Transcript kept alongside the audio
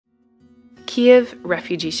Kyiv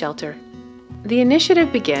Refugee Shelter. The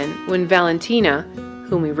initiative began when Valentina,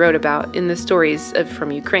 whom we wrote about in the stories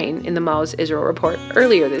from Ukraine in the Mao's Israel report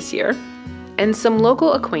earlier this year, and some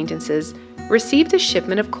local acquaintances received a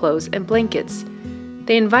shipment of clothes and blankets.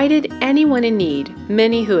 They invited anyone in need,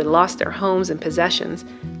 many who had lost their homes and possessions,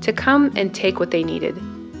 to come and take what they needed.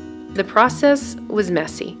 The process was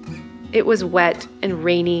messy. It was wet and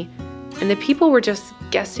rainy, and the people were just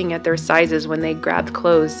guessing at their sizes when they grabbed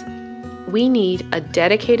clothes. We need a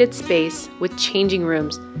dedicated space with changing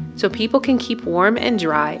rooms so people can keep warm and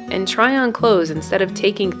dry and try on clothes instead of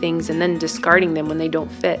taking things and then discarding them when they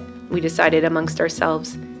don't fit, we decided amongst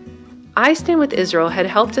ourselves. I Stand With Israel had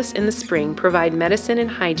helped us in the spring provide medicine and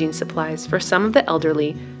hygiene supplies for some of the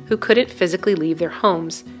elderly who couldn't physically leave their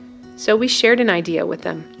homes, so we shared an idea with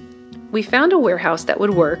them. We found a warehouse that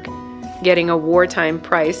would work, getting a wartime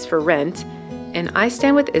price for rent, and I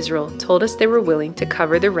Stand With Israel told us they were willing to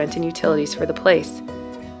cover the rent and utilities for the place.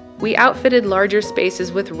 We outfitted larger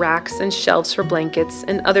spaces with racks and shelves for blankets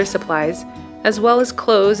and other supplies, as well as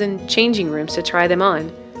clothes and changing rooms to try them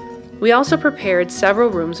on. We also prepared several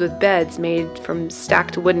rooms with beds made from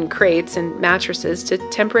stacked wooden crates and mattresses to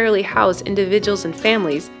temporarily house individuals and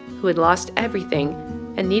families who had lost everything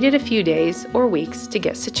and needed a few days or weeks to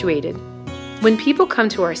get situated. When people come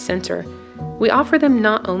to our center, we offer them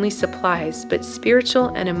not only supplies, but spiritual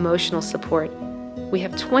and emotional support. We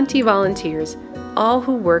have 20 volunteers, all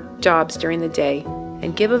who work jobs during the day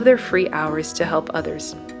and give of their free hours to help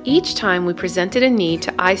others. Each time we presented a need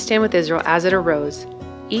to I Stand With Israel as it arose,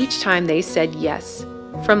 each time they said yes.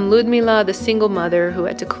 From Ludmila, the single mother who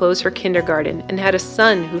had to close her kindergarten and had a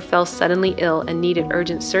son who fell suddenly ill and needed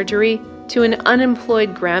urgent surgery, to an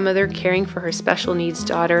unemployed grandmother caring for her special needs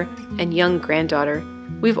daughter and young granddaughter,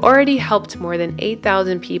 we've already helped more than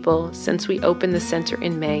 8,000 people since we opened the center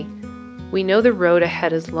in May. We know the road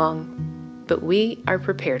ahead is long, but we are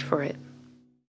prepared for it.